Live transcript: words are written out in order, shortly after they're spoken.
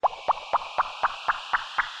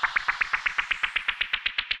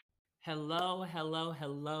Hello, hello,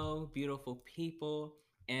 hello, beautiful people,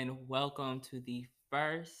 and welcome to the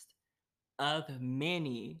first of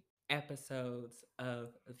many episodes of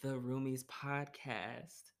the Roomies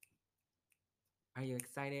podcast. Are you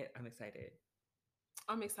excited? I'm excited.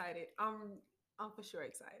 I'm excited. I'm for sure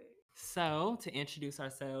excited. So, to introduce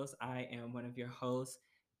ourselves, I am one of your hosts,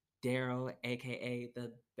 Daryl, aka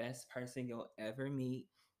the best person you'll ever meet.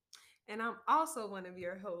 And I'm also one of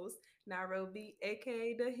your hosts, Nairobi,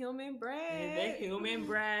 aka the Human The Bread. human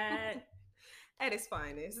brat At its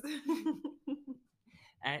finest.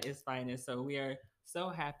 at its finest. So, we are so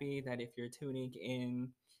happy that if you're tuning in,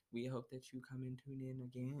 we hope that you come and tune in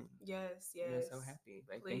again. Yes, We're yes. so happy.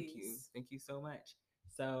 Like, thank you. Please. Thank you so much.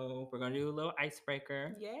 So, we're going to do a little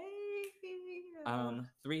icebreaker. Yay.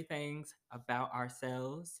 Three things about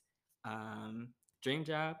ourselves. Um, dream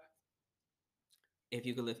job. If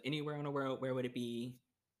you could live anywhere in the world, where would it be?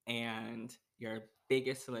 And your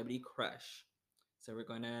biggest celebrity crush. So, we're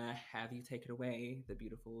going to have you take it away, the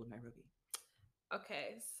beautiful Nairobi.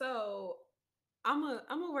 Okay, so I'm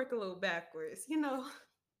gonna work a little backwards.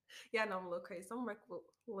 Yeah, I know I'm a little crazy. So I'm gonna work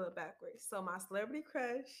a little backwards. So my celebrity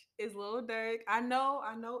crush is Lil Durk. I know,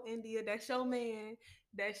 India. That's your man.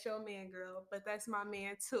 That's your man, girl. But that's my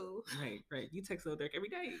man too, Right. You text Lil Durk every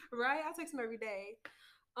day. right? I text him every day.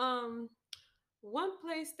 Um, One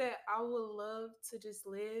place that I would love to just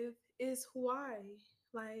live is Hawaii.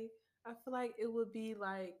 Like, I feel like it would be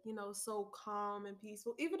like, so calm and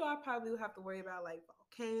peaceful. Even though I probably would have to worry about like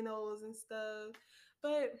volcanoes and stuff.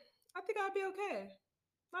 But I think I'd be okay.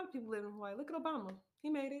 A lot of people live in Hawaii. Look at Obama. He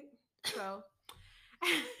made it. So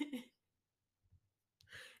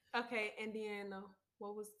okay, and then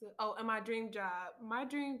what was the and my dream job. My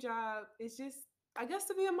dream job is just I guess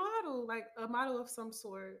to be a model, like a model of some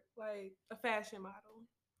sort, like a fashion model.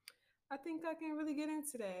 I think I can really get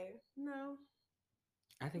into that. No.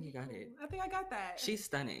 I think you got it. I think I got that. She's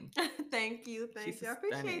stunning. Thank you. Thank She's you. I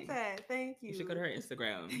appreciate stunning. that. Thank you. You should go to her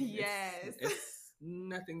Instagram. Yes. It's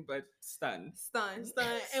nothing but stun. Stun.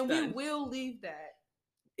 And we Stun. will leave that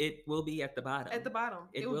It will be at the bottom. at the bottom.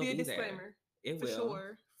 It will be a be disclaimer. there. It For will.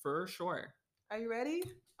 sure. For sure. Are you ready?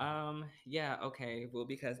 Yeah, okay. Well,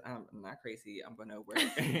 because I'm not crazy, I'm gonna work.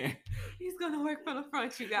 He's gonna work from the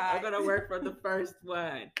front, you guys. I'm gonna work for the first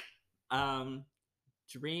one. Um,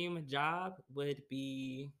 dream job would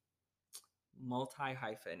be multi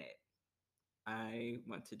hyphenate. I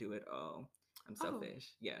want to do it all. I'm selfish.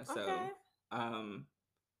 Yeah. So, Okay. um,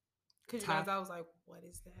 Because you top- guys, I was like, what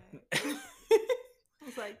is that? I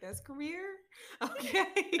was like, that's career? Okay.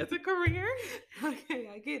 it's a career. Okay,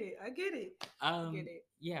 I get it. I get it. Get it.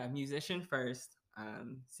 Yeah, musician first.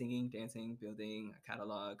 Singing, dancing, building a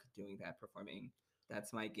catalog, doing that, performing.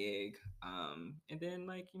 That's my gig. And then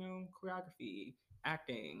like choreography,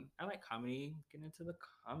 acting. I like comedy. Get into the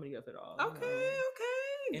comedy of it all. Okay.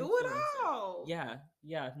 Do it Influencer. all.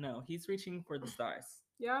 Yeah. No, he's reaching for the stars.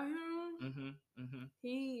 Yeah,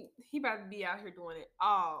 He about to be out here doing it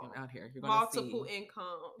all. Out here, you're gonna multiple see,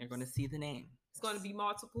 incomes. You're gonna see the name. It's going to be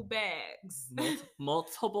multiple bags.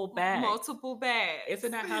 Multiple bags. Multiple bags.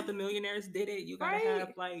 Isn't that how the millionaires did it? You gotta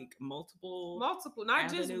have like multiple, not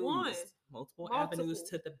avenues, just one. multiple avenues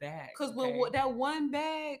to the bag. Because when that one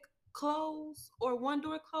bag close or one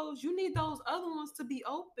door closed, you need those other ones to be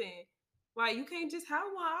open. Like you can't just have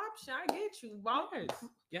one option. I get you.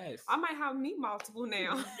 Yes. I might have me multiple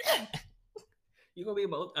now. You're gonna be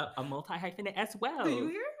a multi hyphenate as well. Do you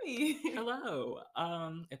hear me? Hello.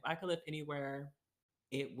 If I could live anywhere,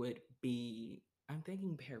 it would be. I'm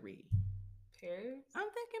thinking Paris. Paris? I'm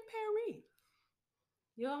thinking Paris.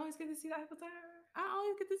 You always get to see the Eiffel Tower? I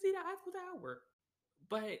always get to see the Eiffel Tower.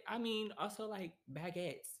 But I mean, also like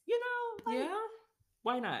baguettes. Like, yeah.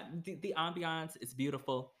 Why not? The ambiance is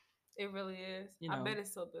beautiful. It really is. I bet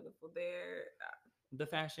it's so beautiful there. The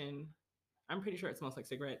fashion. I'm pretty sure it smells like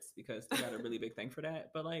cigarettes because they got a really big thing for that.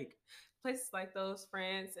 But like places like those,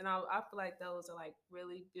 France, and I feel like those are like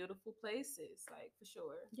really beautiful places, like for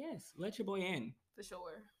sure. Yes, let your boy in. For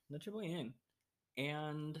sure. Let your boy in.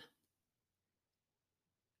 And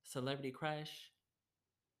celebrity crush.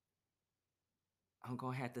 I'm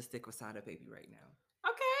gonna have to stick with Sada Baby right now.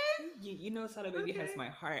 Okay. You know Sada Baby has my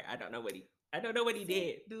heart. I don't know what he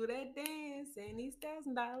did. Do that dance and these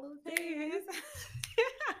 $1,000 dance.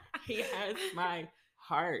 He has my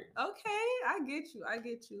heart. Okay, I get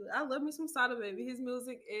you. I love me some Sada Baby. His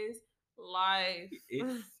music is life.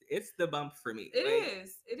 It's the bump for me. It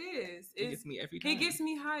is. It gets me every time. He gets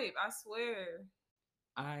me hype. I swear.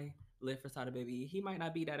 I live for Sada Baby. He might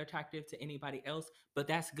not be that attractive to anybody else, but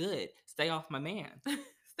that's good. Stay off my man.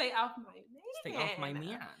 Stay off my man. Stay off my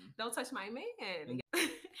man. Don't touch my man.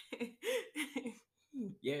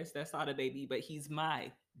 Yes, that's not a baby, but he's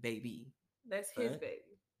my baby. That's his Fuck. baby.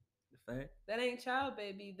 The fuck? That ain't child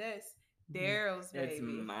baby. That's Daryl's That's baby.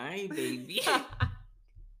 my baby. Ah.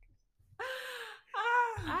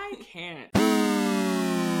 I can't.